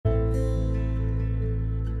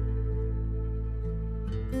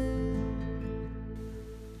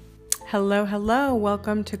Hello, hello.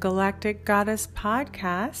 Welcome to Galactic Goddess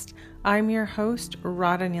Podcast. I'm your host,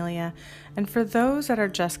 Radha Nelia. And for those that are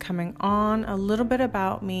just coming on, a little bit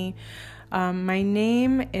about me. My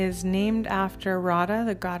name is named after Radha,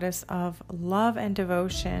 the goddess of love and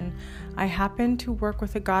devotion. I happen to work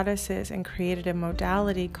with the goddesses and created a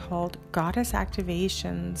modality called Goddess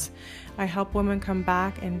Activations. I help women come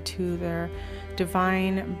back into their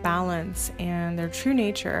divine balance and their true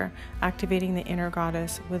nature, activating the inner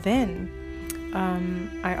goddess within.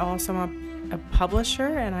 I also am a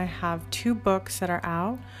publisher, and I have 2 books that are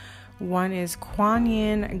out. One is Kuan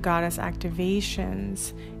Yin Goddess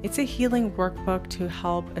Activations. It's a healing workbook to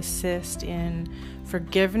help assist in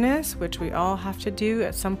forgiveness, which we all have to do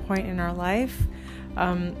at some point in our life.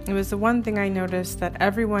 It was the one thing I noticed that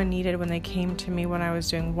everyone needed when they came to me when I was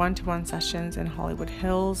doing one-to-one sessions in Hollywood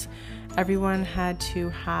Hills. Everyone had to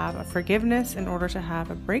have a forgiveness in order to have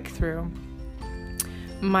a breakthrough.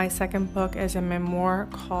 My second book is a memoir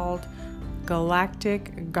called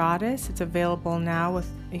Galactic Goddess. It's available now.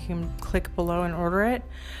 You can click below and order it.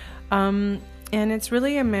 And it's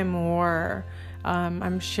really a memoir.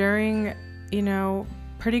 I'm sharing,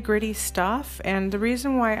 pretty gritty stuff. And the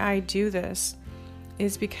reason why I do this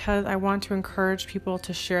is because I want to encourage people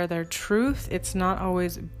to share their truth. It's not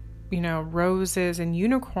always, roses and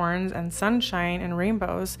unicorns and sunshine and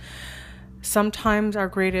rainbows. Sometimes our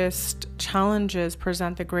greatest challenges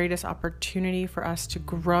present the greatest opportunity for us to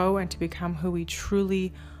grow and to become who we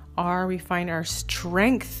truly are. We find our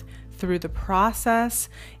strength through the process.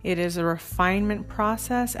 It is a refinement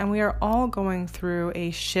process, and we are all going through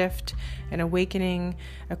a shift, an awakening,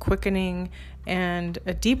 a quickening, and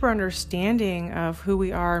a deeper understanding of who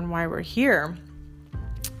we are and why we're here.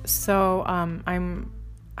 So I'm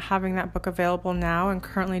having that book available now and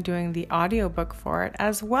currently doing the audiobook for it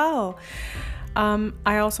as well.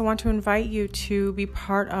 I also want to invite you to be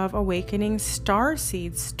part of Awakening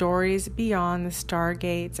Starseeds, Stories Beyond the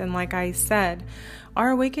Stargates. And like I said, our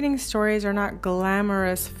awakening stories are not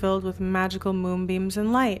glamorous, filled with magical moonbeams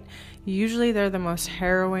and light. Usually they're the most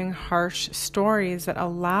harrowing, harsh stories that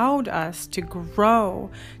allowed us to grow,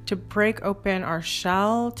 to break open our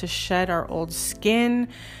shell, to shed our old skin,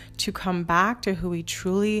 to come back to who we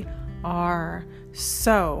truly are.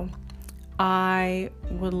 So I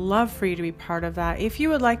would love for you to be part of that. If you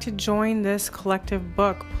would like to join this collective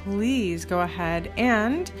book, please go ahead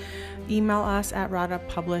and email us at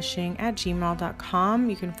radhapublishing@gmail.com.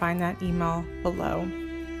 You can find that email below.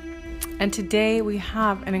 And today we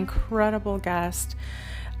have an incredible guest.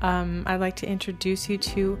 I'd like to introduce you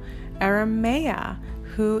to Aramea,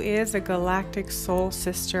 who is a galactic soul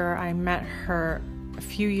sister. I met her a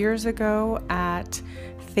few years ago at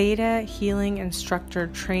Theta Healing Instructor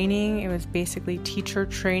Training. It was basically teacher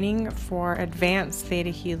training for advanced Theta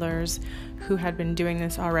healers who had been doing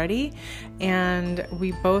this already. And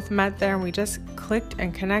we both met there and we just clicked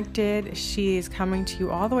and connected. She is coming to you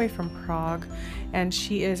all the way from Prague, and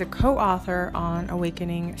she is a co-author on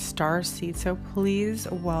Awakening Starseeds. So please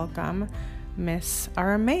welcome Miss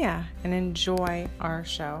Aramea and enjoy our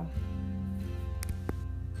show.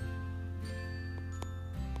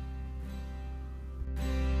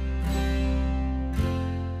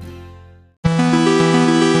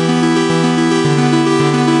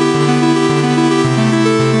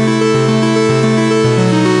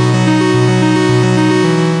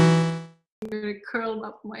 Curled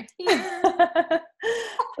up my hair.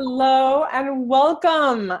 Hello and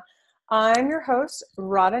welcome. I'm your host,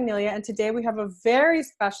 Radha Nelia, and today we have a very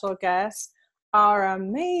special guest,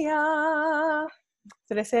 Aramea.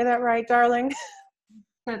 Did I say that right, darling?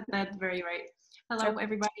 That's very right. Hello,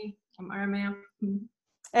 everybody. I'm Aramea.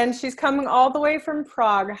 And she's coming all the way from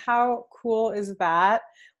Prague. How cool is that?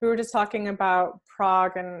 We were just talking about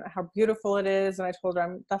Prague and how beautiful it is, and I told her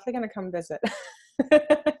I'm definitely going to come visit.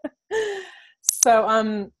 So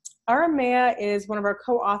Aramea is one of our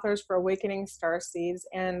co-authors for Awakening Starseeds,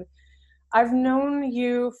 and I've known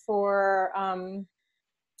you for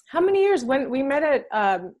how many years? When we met at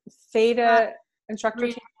Theta Instructor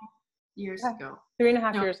 3.5 years ago.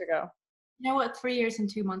 3.5 years ago. You know what? 3 years and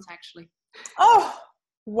 2 months, actually. Oh,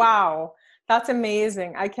 wow. That's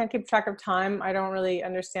amazing. I can't keep track of time. I don't really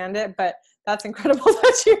understand it, but that's incredible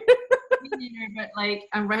that you... But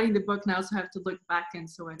I'm writing the book now, so I have to look back in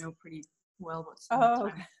so I know pretty well what's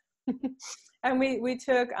time. And we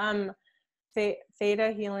took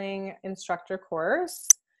Theta Healing Instructor course,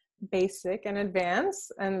 basic and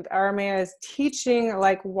advanced, and Aramea is teaching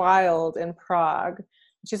like wild in Prague.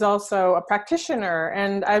 She's also a practitioner,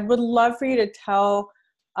 and I would love for you to tell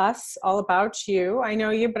us all about you. I know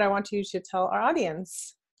you, but I want you to tell our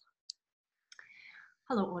audience.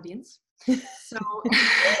 Hello, audience. So,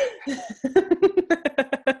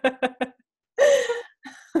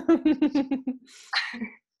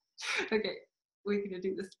 okay, we're gonna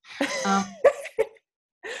do this.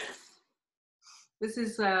 This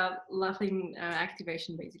is laughing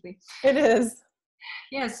activation, basically. It is.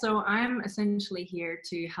 Yeah, so I'm essentially here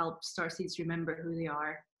to help starseeds remember who they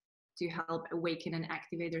are, to help awaken and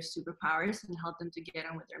activate their superpowers and help them to get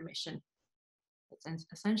on with their mission. That's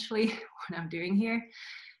essentially what I'm doing here.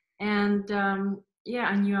 And yeah,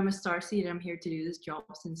 I knew I'm a starseed. I'm here to do this job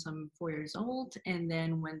since I'm 4 years old, and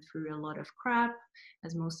then went through a lot of crap,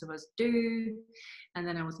 as most of us do. And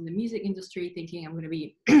then I was in the music industry thinking I'm going to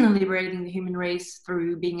be liberating the human race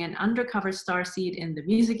through being an undercover starseed in the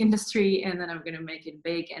music industry, and then I'm going to make it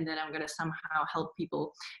big, and then I'm going to somehow help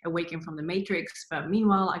people awaken from the matrix. But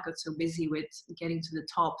meanwhile, I got so busy with getting to the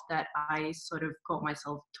top that I sort of got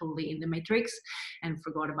myself totally in the matrix and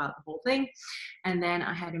forgot about the whole thing. And then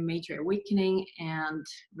I had a major awakening and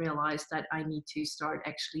realized that I need to start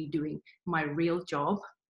actually doing my real job.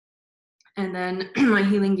 And then my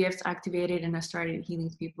healing gifts activated and I started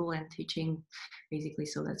healing people and teaching, basically.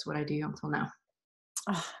 So that's what I do until now.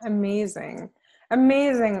 Oh, amazing.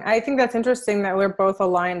 Amazing. I think that's interesting that we're both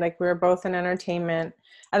aligned, like we were both in entertainment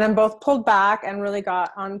and then both pulled back and really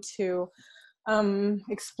got onto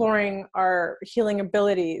exploring our healing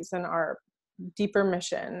abilities and our deeper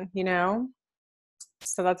mission, you know?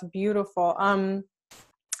 So that's beautiful.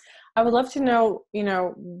 I would love to know, you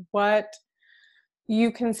know, what you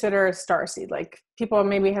consider a starseed. Like people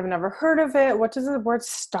maybe have never heard of it. What does the word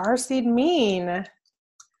starseed mean?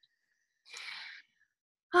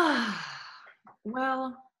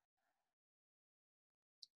 Well,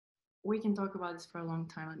 we can talk about this for a long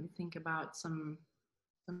time. Let me think about some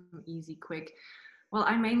easy, quick. Well,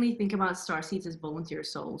 I mainly think about starseeds as volunteer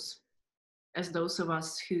souls, as those of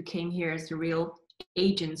us who came here as the real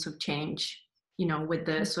agents of change, you know, with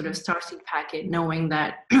the sort of starseed packet, knowing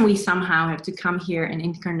that we somehow have to come here and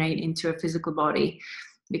incarnate into a physical body,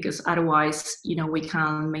 because otherwise, you know, we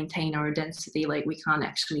can't maintain our density. Like we can't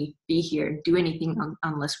actually be here and do anything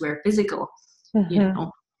unless we're physical, you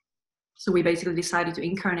know. So we basically decided to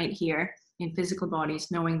incarnate here in physical bodies,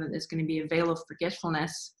 knowing that there's going to be a veil of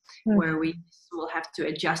forgetfulness where we will have to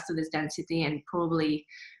adjust to this density. And probably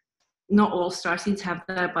not all starseeds have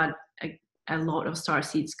that, but a lot of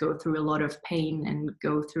starseeds go through a lot of pain and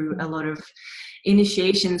go through a lot of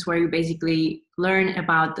initiations where you basically learn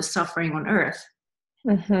about the suffering on Earth.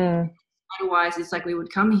 Otherwise, it's like we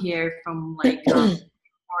would come here from like more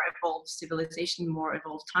evolved civilization, more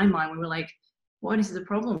evolved timeline. We were like, what is the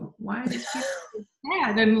problem? Why are these people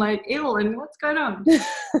sad and like ill and what's going on? You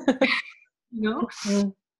know?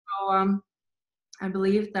 So I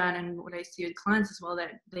believe that, and what I see with clients as well,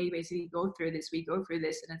 that they basically go through this, we go through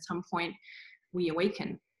this, and at some point we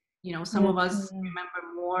awaken. You know, some of us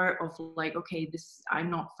remember more of like, okay, this,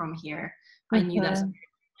 I'm not from here. I knew that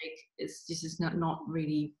like this is not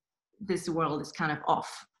really, this world is kind of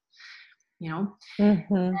off, you know. And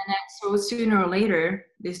then, so sooner or later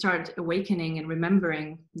they start awakening and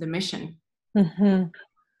remembering the mission. And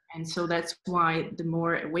so that's why the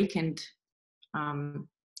more awakened,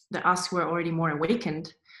 the us who are already more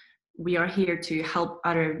awakened, we are here to help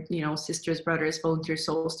other, you know, sisters, brothers, volunteer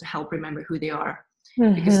souls to help remember who they are.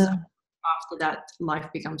 Because after that, life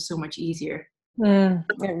becomes so much easier. It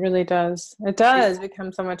really does. It does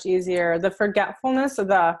become so much easier. The forgetfulness of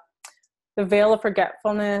the veil of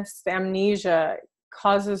forgetfulness, the amnesia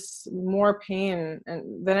causes more pain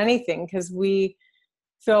than anything, because we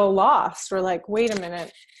feel lost. We're like, wait a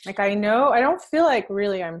minute. Like, I know, I don't feel like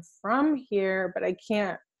really I'm from here, but I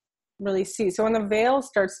can't really see. So when the veil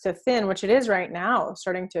starts to thin, which it is right now,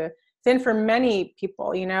 starting to thin for many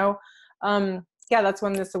people, you know, yeah, that's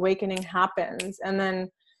when this awakening happens. And then,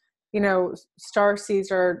 you know,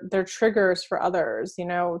 starseeds are, they're triggers for others, you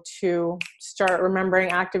know, to start remembering,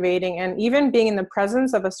 activating, and even being in the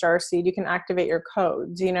presence of a starseed, you can activate your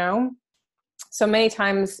codes, you know. So many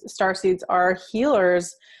times starseeds are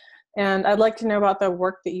healers, and I'd like to know about the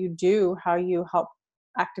work that you do, how you help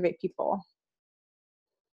activate people.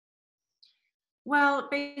 Well,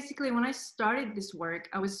 basically, when I started this work,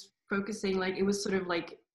 I was focusing, like, it was sort of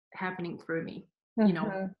like happening through me. You know,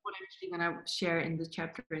 what I'm actually going to share in the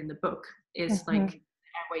chapter in the book is like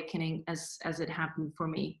awakening as it happened for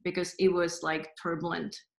me, because it was like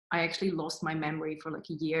turbulent. I actually lost my memory for like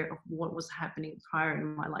a year of what was happening prior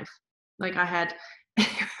in my life. Like I had, I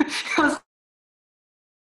was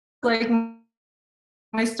like,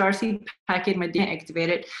 my starseed packet, my DNA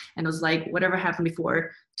activated, and it was like whatever happened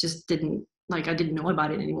before just didn't like I didn't know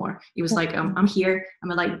about it anymore. It was like, I'm here,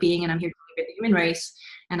 I'm a light being, and I'm here to live with the human race,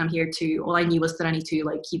 and I'm here to, all I knew was that I need to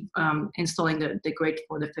like keep installing the grid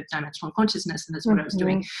for the fifth dimensional consciousness, and that's what I was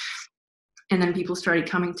doing. And then people started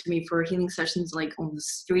coming to me for healing sessions, like on the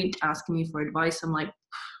street, asking me for advice. I'm like,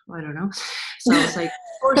 I don't know. So I was like,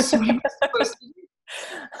 of course, what am I supposed to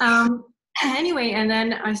do? Anyway, and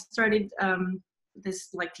then I started this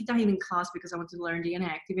like Theta healing class because I wanted to learn DNA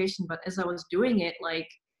activation. But as I was doing it, like,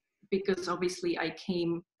 because obviously I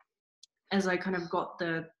came, as I kind of got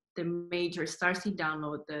the major starseed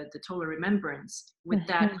download, the total remembrance, with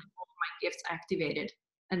that, like, all my gifts activated.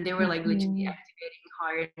 And they were like literally activating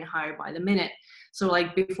higher and higher by the minute. So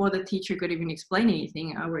like before the teacher could even explain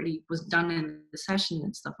anything, I already was done in the session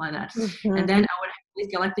and stuff like that. And then I would have these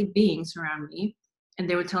galactic beings around me, and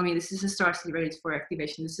they would tell me, this is a starseed ready for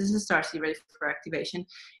activation. This is a starseed ready for activation.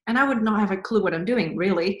 And I would not have a clue what I'm doing,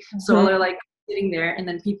 really. So they're like sitting there, and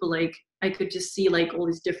then people like, I could just see like all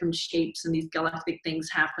these different shapes and these galactic things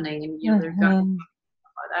happening, and you know, they're like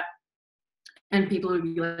that. And people would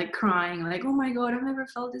be like crying, like, oh my God, I've never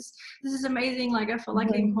felt this. This is amazing. Like I felt like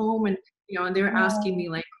I came home, and you know, and they were asking me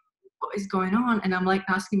like, what is going on? And I'm like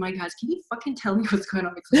asking my guys, can you fucking tell me what's going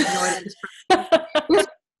on? Because I have no idea.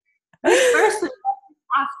 This person is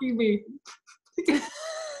asking me.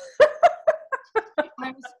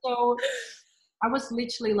 I was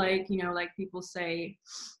literally like, you know, like people say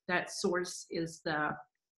that source is the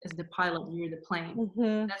pilot, you're the plane.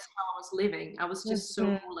 That's how I was living. I was just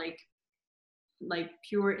so like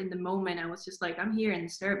pure in the moment. I was just like, I'm here in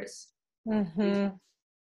service, kind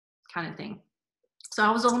of thing. So I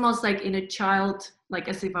was almost like in a child, like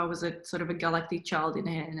as if I was a sort of a galactic child in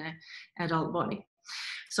a adult body.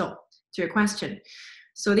 So to your question,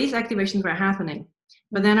 so these activations were happening,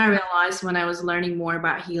 but then I realized when I was learning more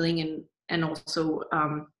about healing and also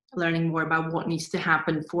learning more about what needs to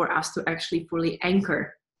happen for us to actually fully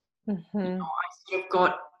anchor, you know, I sort of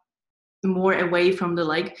got more away from the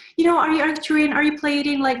like, you know, are you Arcturian? Are you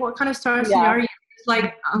Pleiadian? Like, what kind of stars are you? It's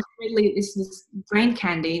like ultimately it's this brain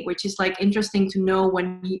candy, which is like interesting to know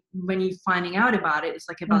when you're finding out about it. It's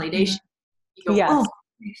like a validation. You go, oh,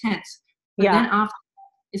 makes sense. But then after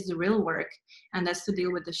is the real work, and that's to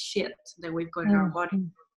deal with the shit that we've got in our body,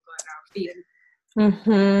 got in our field.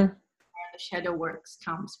 Where the shadow works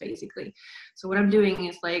comes basically. So what I'm doing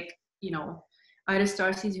is like, you know, either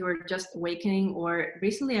starseeds who are just awakening, or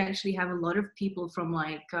recently I actually have a lot of people from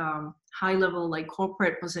like high level like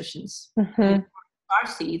corporate positions,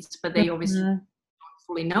 starseeds, but they obviously don't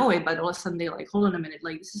fully know it, but all of a sudden they're like, hold on a minute,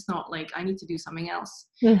 like this is not like, I need to do something else.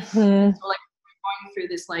 So like going through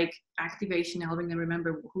this like activation, helping them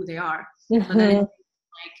remember who they are. But then it's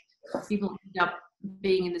like people end up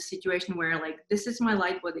being in the situation where like, this is my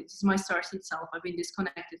light body, this is my starseed self, I've been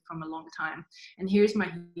disconnected from a long time, and here's my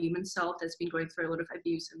human self that's been going through a lot of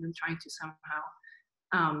abuse and been trying to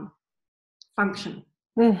somehow function.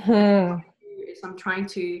 Is I'm trying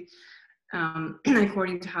to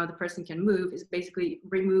according to how the person can move, is basically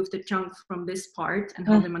remove the junk from this part and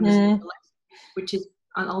help them understand the life, which is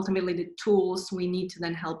ultimately the tools we need to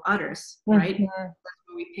then help others, right? That's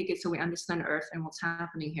where we pick it, so we understand Earth and what's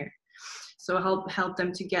happening here. So help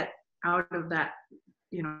them to get out of that,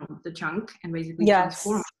 you know, the junk, and basically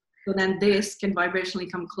transform. So then this can vibrationally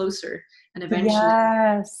come closer, and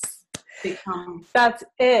eventually become. That's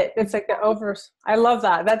it. It's like I love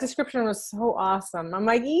that. That description was so awesome. I'm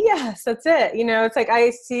like, yes, that's it. You know, it's like I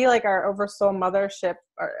see like our oversoul mothership,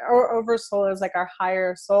 or oversoul is like our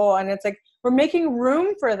higher soul, and it's like we're making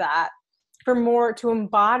room for that, for more, to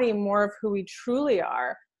embody more of who we truly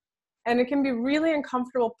are. And it can be really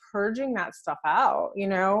uncomfortable purging that stuff out, you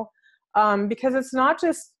know, because it's not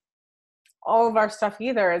just all of our stuff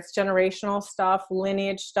either. It's generational stuff,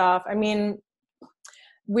 lineage stuff. I mean,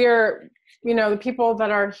 we're, you know, the people that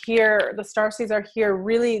are here, the starseeds are here,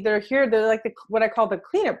 really, they're here, they're like what I call the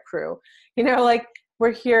cleanup crew, you know, like we're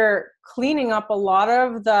here cleaning up a lot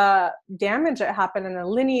of the damage that happened in the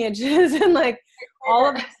lineages and like all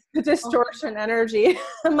of the distortion energy.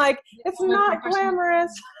 I'm like, it's not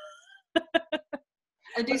glamorous.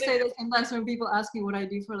 I do say this sometimes when people ask me what I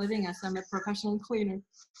do for a living. I say I'm a professional cleaner.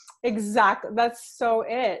 Exactly. That's so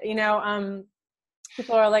it. You know,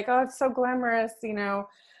 people are like, oh, it's so glamorous, you know.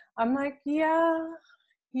 I'm like, yeah.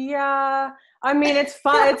 I mean, it's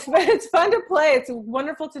fun. It's fun to play. It's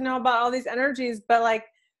wonderful to know about all these energies, but like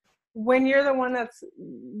when you're the one that's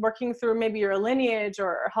working through maybe your lineage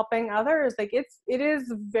or helping others, like it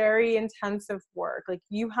is very intensive work. Like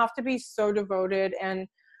you have to be so devoted, and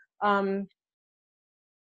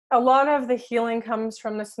a lot of the healing comes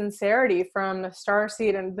from the sincerity from the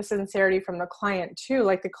starseed and the sincerity from the client too.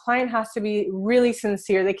 Like the client has to be really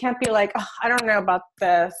sincere. They can't be like, oh, I don't know about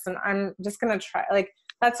this and I'm just going to try. Like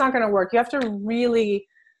that's not going to work. You have to really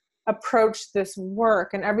approach this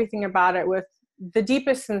work and everything about it with the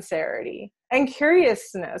deepest sincerity and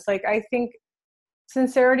curiousness. Like I think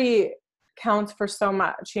sincerity counts for so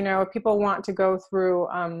much. You know, if people want to go through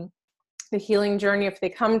the healing journey, if they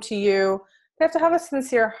come to you, they have to have a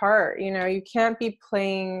sincere heart. You know, you can't be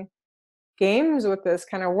playing games with this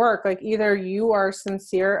kind of work. Like either you are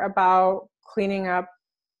sincere about cleaning up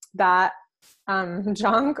that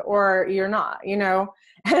junk or you're not, you know,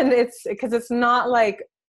 and it's because it's not like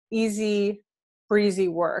easy breezy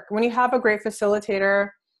work. When you have a great facilitator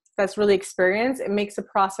that's really experienced, it makes the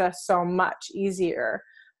process so much easier.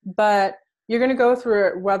 But you're going to go through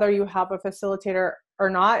it whether you have a facilitator or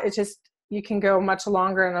not. It's just you can go much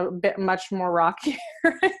longer and a bit much more rockier,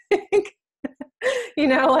 I think. You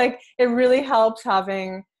know, like it really helps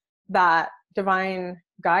having that divine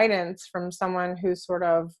guidance from someone who's sort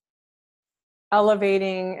of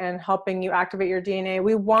elevating and helping you activate your DNA.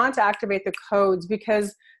 We want to activate the codes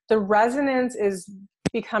because the resonance is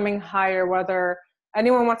becoming higher, whether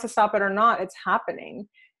anyone wants to stop it or not, it's happening.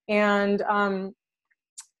 And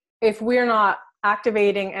if we're not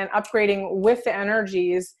activating and upgrading with the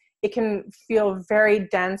energies, it can feel very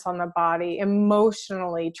dense on the body,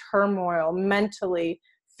 emotionally, turmoil, mentally,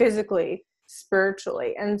 physically,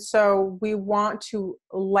 spiritually. And so we want to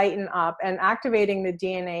lighten up, and activating the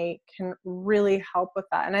DNA can really help with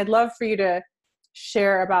that. And I'd love for you to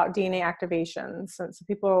share about DNA activation, since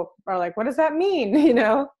people are like, what does that mean? You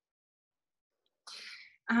know?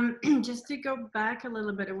 Just to go back a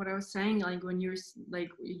little bit of what I was saying, like when you're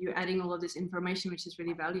adding all of this information, which is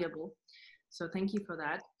really valuable. So thank you for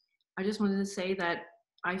that. I just wanted to say that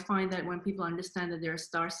I find that when people understand that they're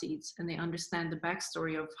star seeds and they understand the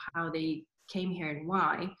backstory of how they came here and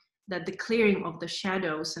why, that the clearing of the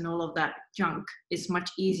shadows and all of that junk is much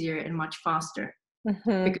easier and much faster.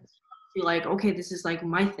 Mm-hmm. Because you feel like, okay, this is like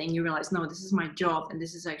my thing. You realize, no, this is my job, and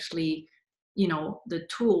this is actually, you know, the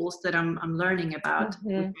tools that I'm learning about,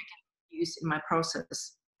 which I can use in my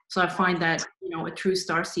process. So I find that, you know, a true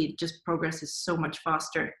starseed just progresses so much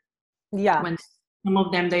faster. Yeah. When some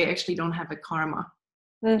of them, they actually don't have a karma,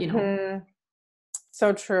 you know.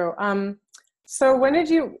 So true. So when did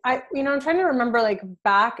you, I'm trying to remember, like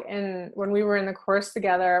back in when we were in the course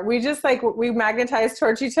together, we just like, we magnetized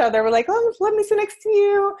towards each other. We're like, oh, let me sit next to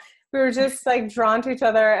you. We were just like drawn to each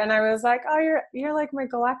other. And I was like, oh, you're like my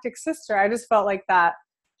galactic sister. I just felt like that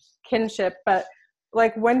kinship. But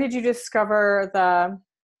like, when did you discover the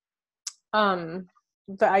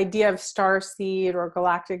idea of starseed or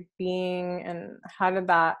galactic being, and how did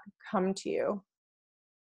that come to you?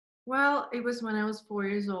 Well, it was when I was 4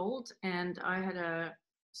 years old, and I had a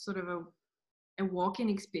sort of a walk-in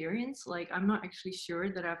experience. Like, I'm not actually sure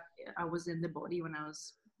that I was in the body when I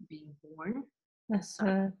was being born.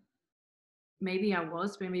 So maybe I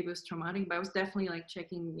was, maybe it was traumatic, but I was definitely like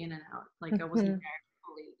checking in and out. Like I wasn't there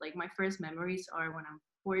fully. Like my first memories are when I'm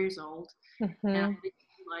 4 years old, and I'm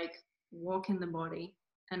like walk in the body,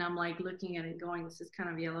 and I'm like looking at it going, this is kind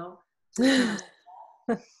of yellow. This is kind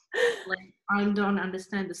of like, I don't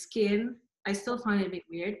understand the skin. I still find it a bit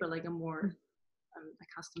weird, but like I'm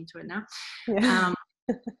accustomed to it now. Yeah.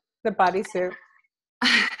 The bodysuit.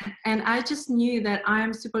 And I just knew that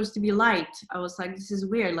I'm supposed to be light. I was like, this is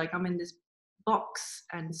weird. Like I'm in this box.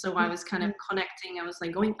 And so I was kind of connecting. I was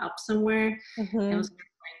like going up somewhere. And I was like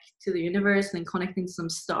to the universe and then connecting to some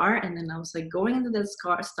star. And then I was like going into that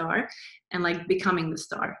star and like becoming the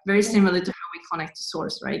star. Very similar to how we connect to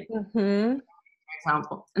source, right? For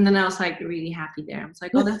example. And then I was like really happy there. I was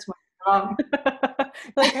like, oh, that's what I'm wrong.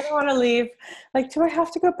 Like, I don't want to leave. Like, do I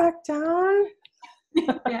have to go back down?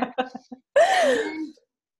 Yeah.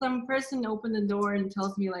 Some person opened the door and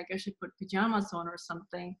tells me like I should put pajamas on or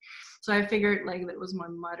something. So I figured like that was my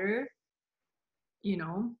mother, you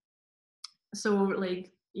know. So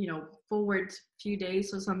like, you know, forward a few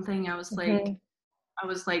days or something, I was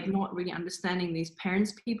like not really understanding these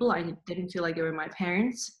parents people. I didn't feel like they were my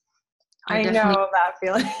parents. I know that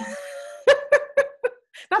feeling.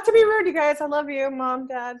 Not to be rude, you guys. I love you, mom,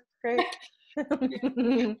 dad. Great. You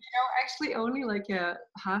know, actually only like a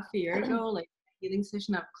half a year ago, like healing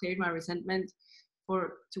session, I've cleared my resentment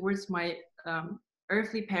towards my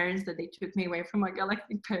earthly parents, that they took me away from my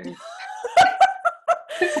galactic parents.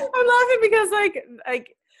 I'm laughing because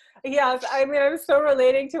like yes, I mean, I'm so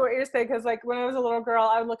relating to what you're saying, because like when I was a little girl,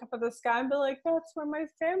 I would look up at the sky and be like, that's where my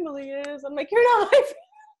family is. I'm like, you're not my family.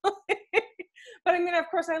 But I mean, of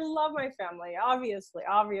course, I love my family. Obviously,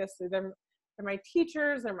 they're my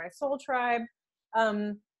teachers, they're my soul tribe.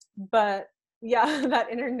 But yeah,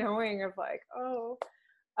 that inner knowing of like, oh,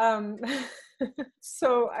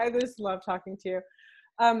 so I just love talking to you.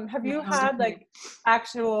 Have you had like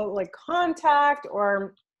actual like contact,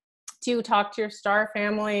 or do you talk to your star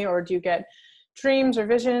family, or do you get dreams or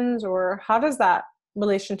visions, or how does that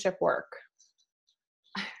relationship work?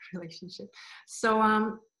 Relationship.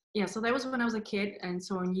 So yeah, so that was when I was a kid, and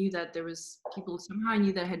so I knew that there was people, somehow I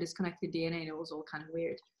knew that I had disconnected DNA, and it was all kind of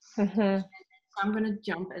weird. So I'm gonna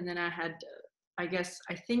jump, and then I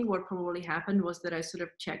think what probably happened was that I sort of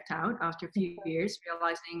checked out after a few years,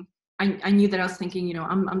 realizing I knew that I was thinking, you know,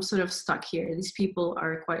 I'm sort of stuck here. These people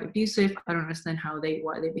are quite abusive. I don't understand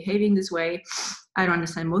why they're behaving this way. I don't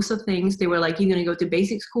understand most of things. They were like, you're gonna go to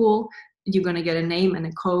basic school, you're gonna get a name and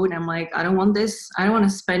a code. I'm like, I don't want this. I don't want to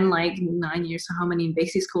spend like 9 years or how many in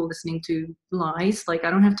basic school listening to lies. Like, I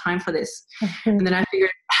don't have time for this. And then I figured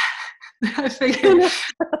I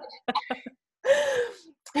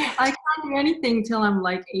can't do anything till I'm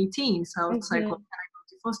like 18. So it's like, well, can I go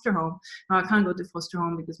to foster home? No, I can't go to foster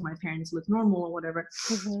home because my parents look normal or whatever.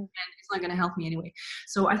 And it's not gonna help me anyway.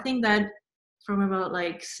 So I think that from about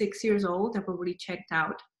like 6 years old, I probably checked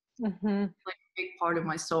out like a big part of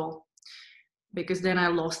my soul. Because then I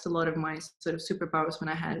lost a lot of my sort of superpowers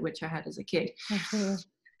which I had as a kid. Then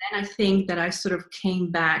I think that I sort of came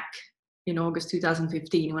back in August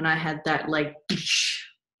 2015 when I had that like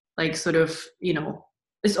sort of, you know,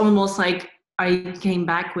 it's almost like I came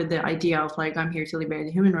back with the idea of like, I'm here to liberate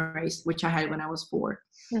the human race, which I had when I was 4.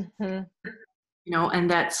 You know, and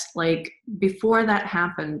that's like, before that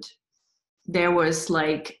happened, there was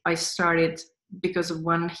like, I started because of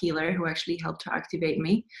one healer who actually helped to activate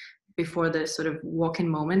me before the sort of walk-in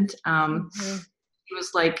moment. It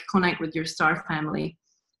was like, connect with your star family.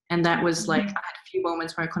 And that was like, I had a few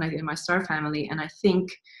moments where I connected with my star family. And I think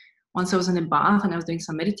once I was in the bath and I was doing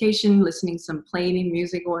some meditation, listening to some plain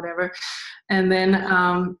music or whatever. And then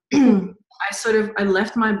I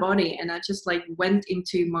left my body and I just like went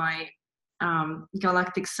into my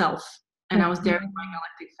galactic self. And I was there with my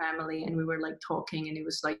galactic family and we were like talking, and it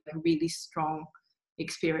was like a really strong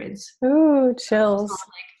experience. Ooh, chills.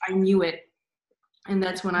 Like, I knew it. And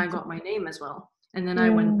that's when I got my name as well. And then I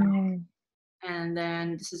went back. And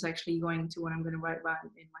then this is actually going to what I'm going to write about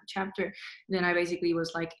in my chapter. Then I basically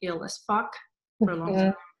was like ill as fuck for a long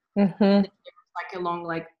time. Like a long,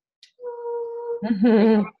 like, I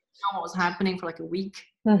didn't know what was happening for like a week.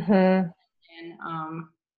 And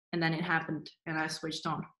then it happened and I switched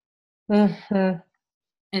on.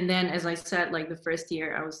 And then, as I said, like the first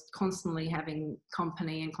year I was constantly having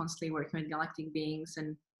company and constantly working with galactic beings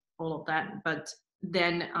and all of that. But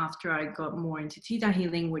then after I got more into Theta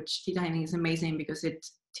healing, which Theta healing is amazing because it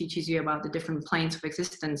teaches you about the different planes of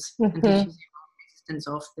existence and teaches you about the existence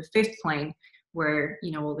of the 5th plane, where,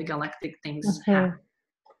 you know, all the galactic things happen,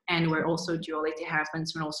 and where also duality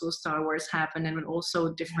happens, when also Star Wars happen, and when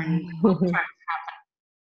also different contracts happen.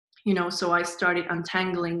 You know, so I started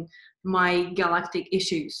untangling my galactic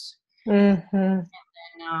issues, and then,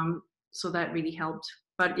 so that really helped.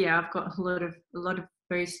 But yeah, I've got a lot of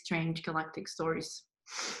very strange galactic stories.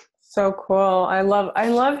 So cool. I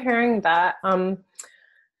love hearing that. And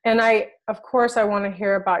of course I want to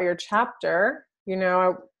hear about your chapter. You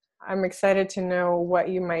know, I'm excited to know what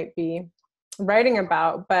you might be writing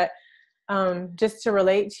about, but just to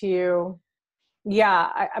relate to you,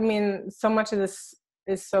 yeah, I mean, so much of this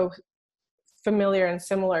is so familiar and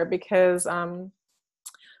similar because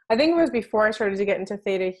I think it was before I started to get into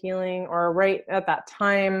theta healing, or right at that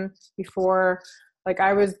time before, like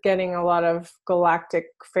I was getting a lot of galactic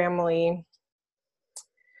family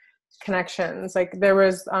connections. Like there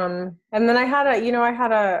was, and then I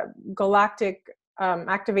had a galactic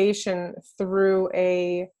activation through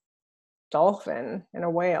a dolphin and a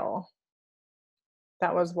whale.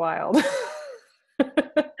 That was wild.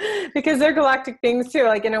 Because they're galactic beings too,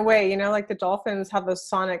 like in a way, you know, like the dolphins have those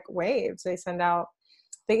sonic waves they send out.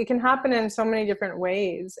 It can happen in so many different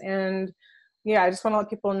ways. And yeah, I just want to let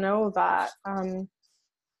people know that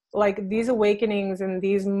like these awakenings and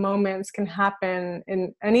these moments can happen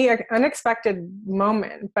in any unexpected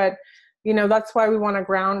moment. But you know, that's why we want to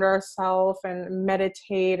ground ourselves and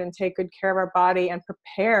meditate and take good care of our body and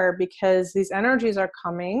prepare, because these energies are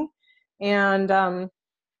coming. And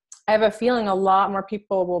I have a feeling a lot more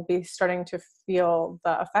people will be starting to feel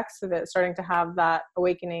the effects of it, starting to have that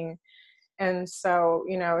awakening. And so,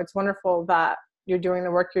 you know, it's wonderful that you're doing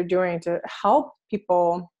the work you're doing to help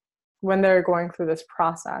people when they're going through this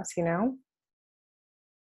process, you know?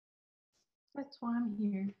 That's why I'm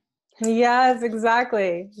here. Yes,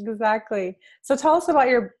 exactly. So tell us about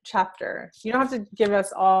your chapter. You don't have to give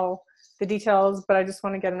us all the details, but I just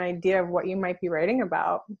want to get an idea of what you might be writing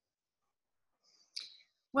about.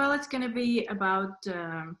 Well, it's going to be about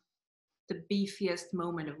the beefiest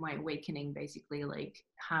moment of my awakening, basically, like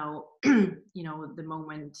how, the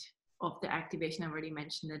moment of the activation. I already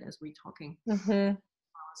mentioned it as we're talking. Mm-hmm. I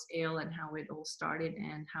was ill and how it all started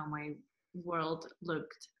and how my world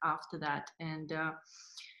looked after that. And,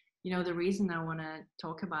 the reason I want to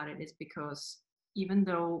talk about it is because even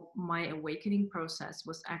though my awakening process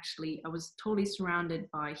was actually, I was totally surrounded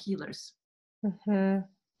by healers, Mm-hmm.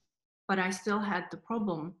 but I still had the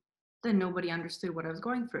problem that nobody understood what I was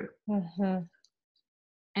going through. Mm-hmm.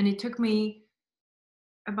 And it took me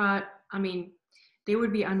about, they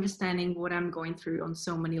would be understanding what I'm going through on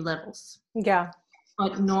so many levels. Yeah.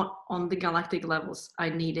 But not on the galactic levels I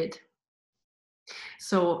needed.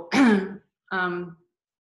 So,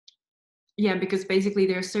 because basically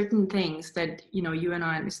there are certain things that, you and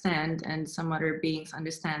I understand and some other beings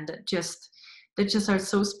understand that just are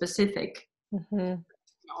so specific, Mm-hmm.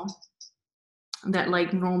 That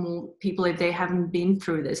like normal people, if they haven't been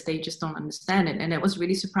through this, they just don't understand it. And it was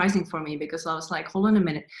really surprising for me because I was like, hold on a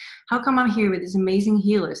minute, how come I'm here with these amazing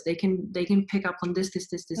healers? They can pick up on this.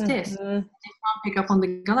 Mm-hmm. They can't pick up on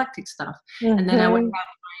the galactic stuff. Mm-hmm. And then I would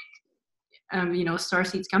have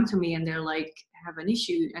starseeds come to me and they're like, have an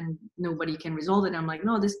issue and nobody can resolve it. I'm like,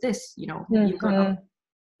 no, you've got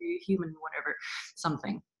human, whatever,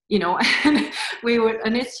 something, and we would,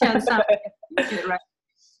 and it's just right?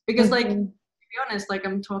 Because like, Mm-hmm. to be honest, like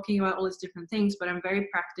I'm talking about all these different things, but I'm very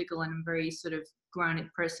practical and I'm very sort of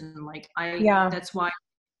grounded person. Like that's why,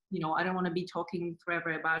 I don't want to be talking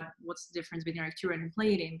forever about what's the difference between Arcturian and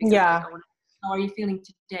Pleiadian, because like, I want to, how are you feeling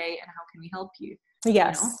today and how can we help you?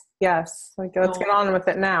 Yes. Yes. Like, let's get on with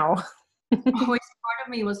it now. Always part of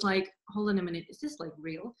me was like, hold on a minute, is this like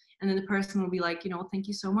real? And then the person will be like, thank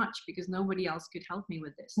you so much, because nobody else could help me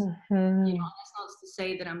with this. Mm-hmm. That's not to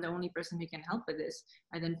say that I'm the only person who can help with this.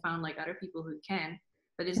 I then found like other people who can,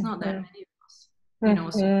 but it's not that many of us.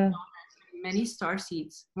 So many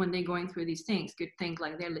starseeds, when they're going through these things, could think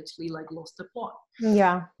like they're literally like lost the plot.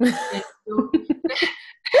 Yeah. I'm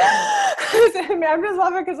just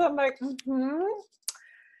laughing because I'm like,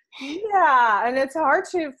 yeah, and it's hard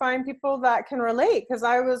to find people that can relate, because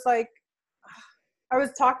I was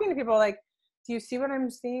talking to people like, do you see what I'm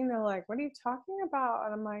seeing? They're like, what are you talking about?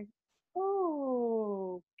 And I'm like,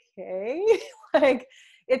 oh, okay. Like,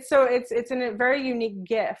 it's a very unique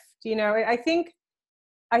gift, I think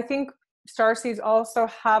starseeds also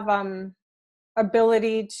have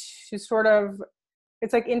ability to sort of,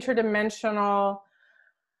 it's like interdimensional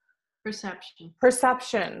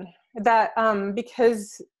perception that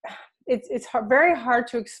because it's very hard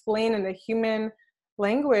to explain in the human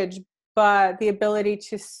language, but the ability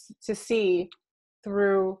to see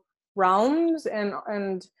through realms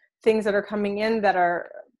and things that are coming in that are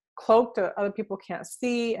cloaked that other people can't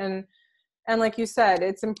see, and like you said,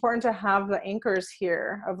 it's important to have the anchors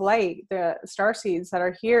here of light, the starseeds that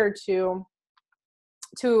are here to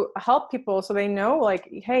help people, so they know, like,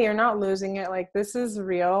 hey, you're not losing it, like, this is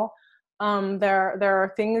real. There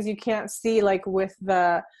are things you can't see, like with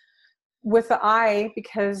the eye,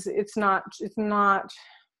 because it's not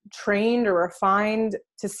trained or refined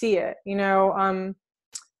to see it. I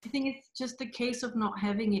think it's just a case of not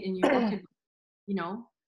having it in your pocket,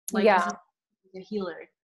 like yeah. as a healer.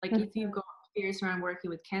 Like if you've got fears around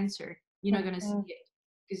working with cancer, you're not going to see it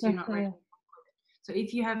because you're not ready for it. So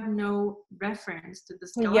if you have no reference to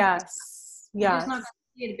this galactic, you're just not going to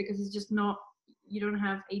see it because it's just not. You don't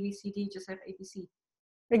have ABCD, just have ABC.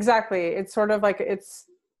 Exactly. It's sort of like it's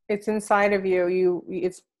inside of you.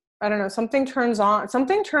 It's, I don't know, something turns on,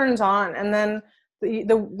 and then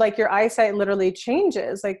the like your eyesight literally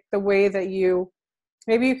changes, like the way that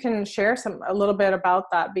maybe you can share a little bit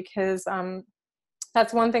about that, because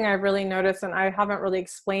that's one thing I really noticed, and I haven't really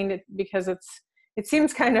explained it because it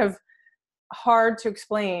seems kind of hard to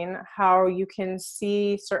explain how you can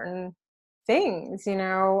see certain things,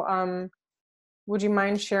 would you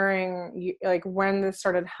mind sharing like when this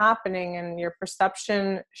started happening and your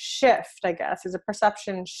perception shift? I guess is a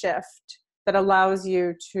perception shift that allows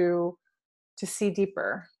you to see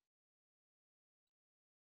deeper.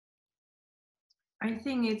 I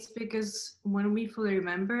think it's because when we fully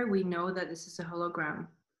remember, we know that this is a hologram.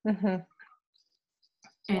 Mm-hmm.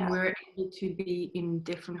 And we're able to be in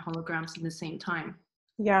different holograms at the same time.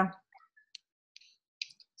 Yeah.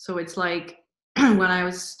 So it's like when I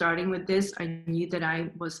was starting with this, I knew that I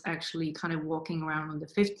was actually kind of walking around on the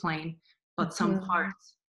fifth plane, but some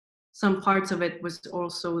parts of it was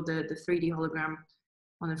also the 3D hologram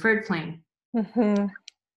on the third plane. Mm-hmm.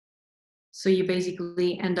 So you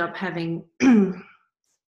basically end up having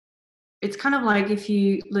it's kind of like if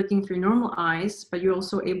you looking through normal eyes, but you're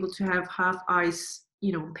also able to have half eyes,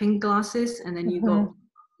 pink glasses, and then you go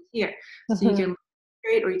here. So you can look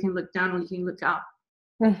straight, or you can look down, or you can look up.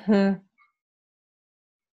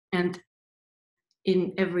 And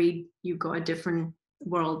in every, you got a different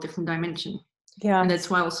world, different dimension. Yeah. And that's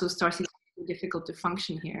why also starseeds are difficult to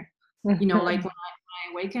function here. Like when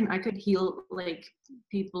I awaken, I could heal like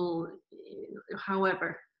people,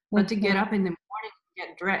 however, but to get up in the morning and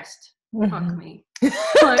get dressed, fuck me.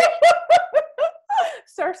 Like,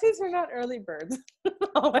 starseeds are not early birds.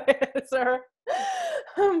 Or,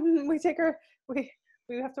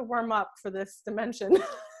 we have to warm up for this dimension.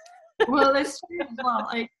 Well, that's true as well.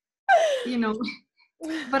 Like,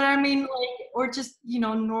 but I mean, like, or just,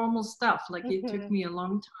 normal stuff. Like it took me a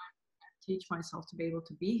long time to teach myself to be able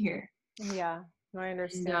to be here. Yeah, I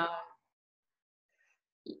understand.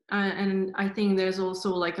 And I think there's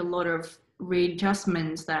also like a lot of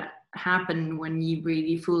readjustments that happen when you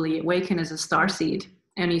really fully awaken as a starseed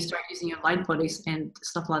and you start using your light bodies and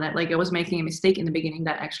stuff like that. Like I was making a mistake in the beginning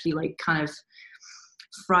that actually like kind of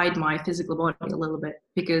fried my physical body a little bit,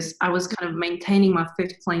 because I was kind of maintaining my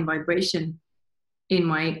fifth plane vibration in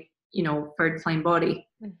my, third plane body.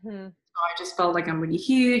 So I just felt like I'm really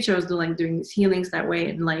huge. I was doing these healings that way.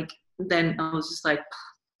 And like, then I was just like,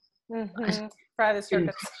 fry the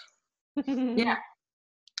circuits. Yeah.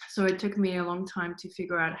 So it took me a long time to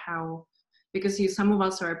figure out how, because some of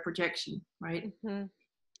us are a projection, right?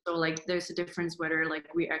 So like there's a difference whether like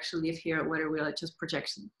we actually live here or whether we are just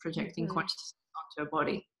projecting consciousness onto our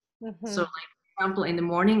body. So like, for example, in the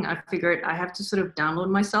morning, I figured I have to sort of download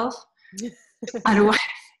myself. Otherwise,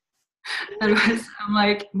 I'm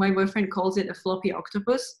like, my boyfriend calls it a floppy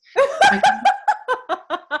octopus. I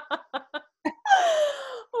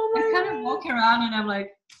kind of walk around and I'm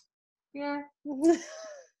like, yeah.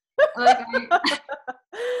 Like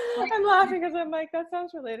I'm laughing because I'm like, that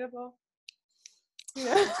sounds relatable.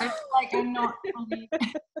 Yeah. I feel like I'm not fully.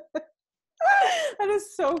 That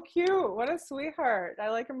is so cute. What a sweetheart. I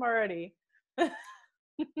like him already.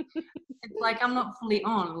 It's like I'm not fully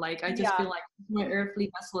on. Like I just feel like my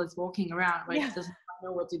earthly vessel is walking around, like it doesn't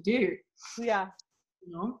know what to do. Yeah.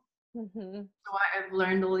 So I've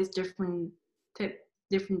learned all these different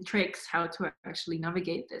tricks how to actually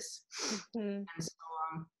navigate this. And so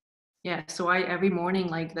so I every morning,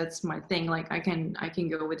 like that's my thing, like I can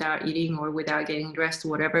go without eating or without getting dressed or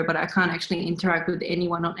whatever, but I can't actually interact with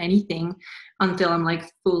anyone on anything until I'm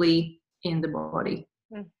like fully in the body.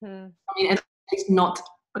 I mean, at least not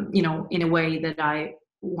in a way that I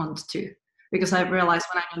want to, because I've realized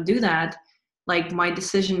when I don't do that, like my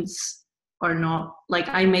decisions are not like,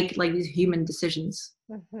 I make like these human decisions,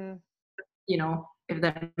 if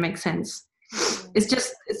that makes sense. It's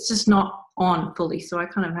just not on fully, so I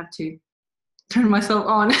kind of have to turn myself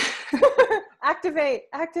on. activate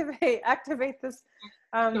this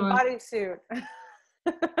bodysuit.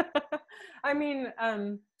 I mean,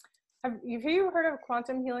 have you heard of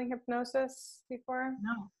quantum healing hypnosis before?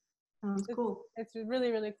 No. Sounds cool. It's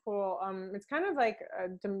really, really cool. It's kind of like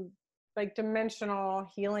dimensional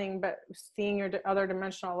healing, but seeing your other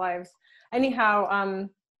dimensional lives. Anyhow,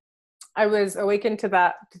 I was awakened to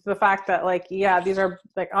the fact that like, these are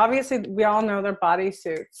like, obviously we all know they're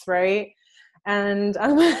bodysuits, right? And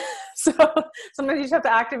so sometimes you just have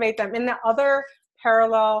to activate them. In the other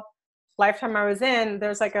parallel lifetime I was in,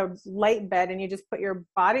 there's like a light bed and you just put your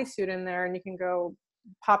bodysuit in there and you can go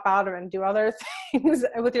pop out of it and do other things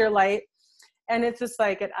with your light. And it's just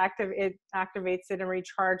like it activates it and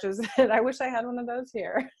recharges it. I wish I had one of those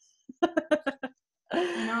here.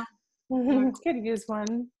 Could use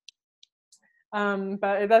one.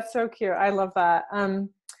 But that's so cute. I love that.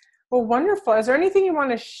 Well, wonderful. Is there anything you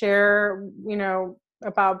want to share,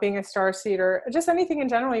 about being a starseed, or just anything in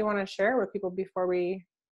general you want to share with people before we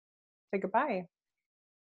say goodbye?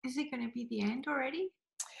 Is it going to be the end already?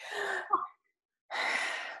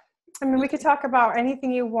 I mean, we could talk about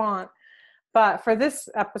anything you want, but for this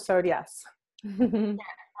episode, yes.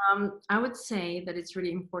 I would say that it's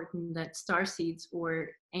really important that starseeds or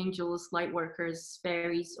angels, light workers,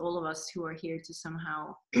 fairies, all of us who are here to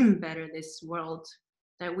somehow better this world,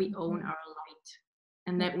 that we own our light,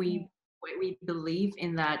 and that we believe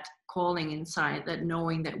in that calling inside, that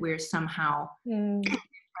knowing that we're somehow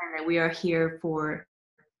that we are here for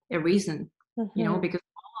a reason, because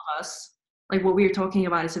all of us, like what we're talking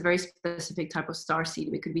about is a very specific type of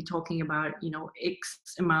starseed. We could be talking about, X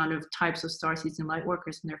amount of types of starseeds and light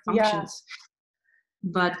workers and their functions.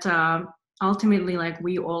 But ultimately, like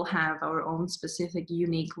we all have our own specific,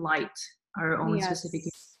 unique light, our own specific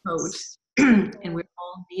code, and we're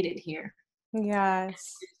all needed here.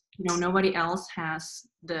 Yes. nobody else has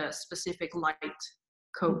the specific light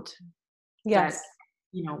code Yes.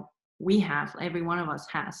 that, we have, every one of us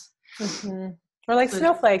has. Mm-hmm. We're like So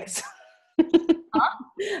snowflakes. Huh?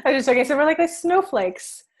 I was just joking. So we're like the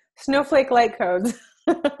snowflakes, snowflake light codes.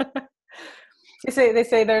 They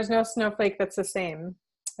say there's no snowflake that's the same.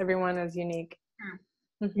 Everyone is unique.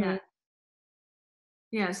 Mm-hmm.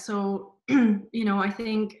 Yeah. So, I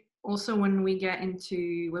think also when we get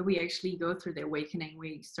into when we actually go through the awakening,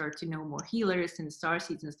 we start to know more healers and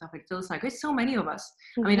starseeds and stuff. It feels like there's so many of us.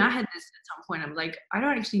 Mm-hmm. I mean, I had this at some point. I'm like, I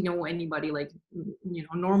don't actually know anybody like,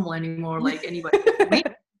 normal anymore, like anybody.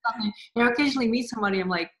 Occasionally meet somebody, I'm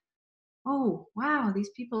like, oh wow, these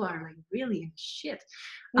people are like really in shit.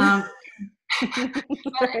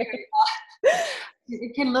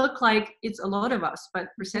 It can look like it's a lot of us, but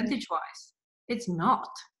percentage wise, it's not.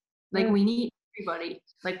 Like we need everybody.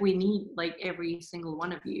 Like we need like every single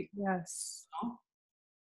one of you. Yes.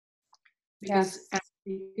 Because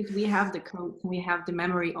we have the code, we have the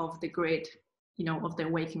memory of the grid, of the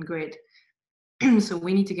awakened grid. So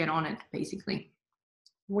we need to get on it, basically.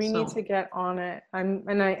 We need to get on it.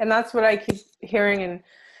 And that's what I keep hearing and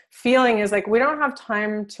feeling is like, we don't have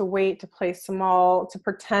time to wait to play small, to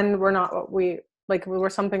pretend we're not what we're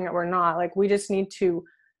something that we're not. Like, we just need to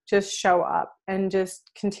just show up and just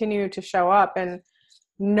continue to show up and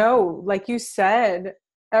know, like you said,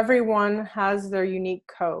 everyone has their unique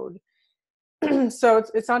code. So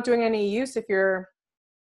it's not doing any use if you're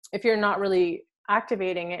not really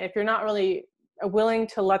activating it, if you're not really willing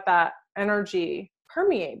to let that energy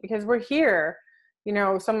permeate, because we're here.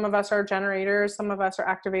 Some of us are generators, some of us are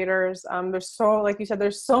activators. There's like you said,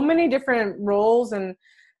 there's so many different roles, and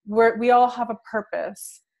we all have a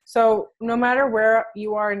purpose. So no matter where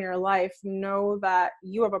you are in your life, know that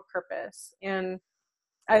you have a purpose. And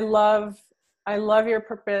I love your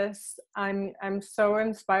purpose. I'm so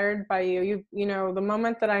inspired by you. The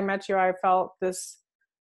moment that I met you, I felt this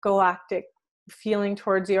galactic feeling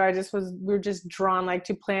towards you. We were just drawn like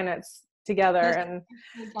two planets together. And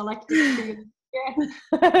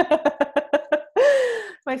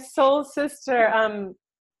my soul sister.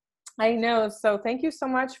 I know. So thank you so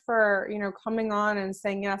much for, coming on and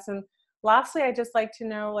saying yes. And lastly, I'd just like to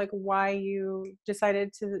know, like, why you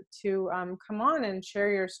decided to come on and share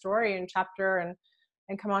your story and chapter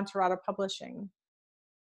and come on to Radha Publishing.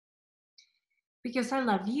 Because I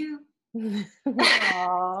love you.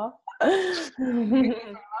 Aww. Because I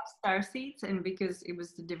love starseeds, and because it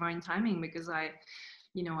was the divine timing, because I'm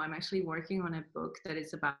actually working on a book that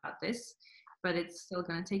is about this, but it's still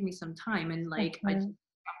going to take me some time. And like, I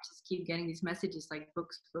just keep getting these messages like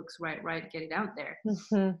books, right, get it out there.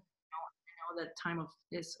 I know that time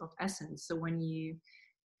is of essence. So when you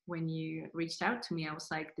reached out to me, I was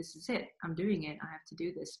like, this is it. I'm doing it. I have to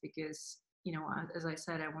do this because, as I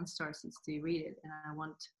said, I want starseeds to read it, and I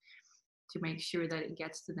want to make sure that it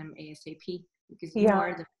gets to them ASAP, because you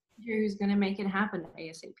are the teacher who's going to make it happen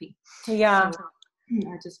ASAP. Yeah. So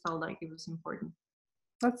I just felt like it was important.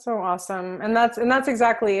 That's so awesome. And that's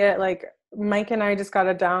exactly it. Like, Mike and I just got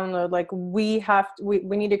a download. Like, we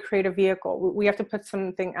need to create a vehicle. We have to put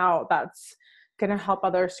something out that's going to help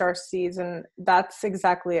other starseeds. And that's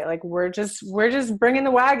exactly it. Like, we're just bringing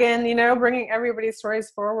the wagon, bringing everybody's stories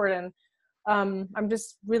forward. And I'm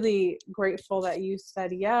just really grateful that you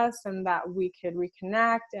said yes, and that we could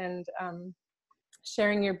reconnect and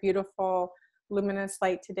sharing your beautiful luminous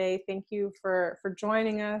light today. Thank you for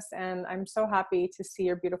joining us, and I'm so happy to see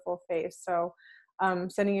your beautiful face. So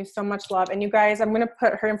sending you so much love. And you guys, I'm going to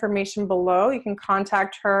put her information below. You can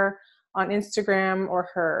contact her on Instagram or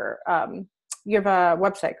her you have a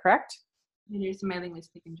website, correct? There's a mailing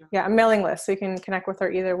list you can join. Yeah, a mailing list, so you can connect with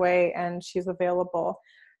her either way, and she's available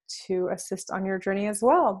to assist on your journey as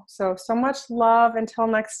well. So much love. Until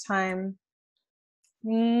next time.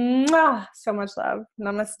 Mwah! So much love.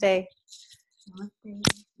 Namaste.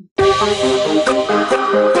 Namaste.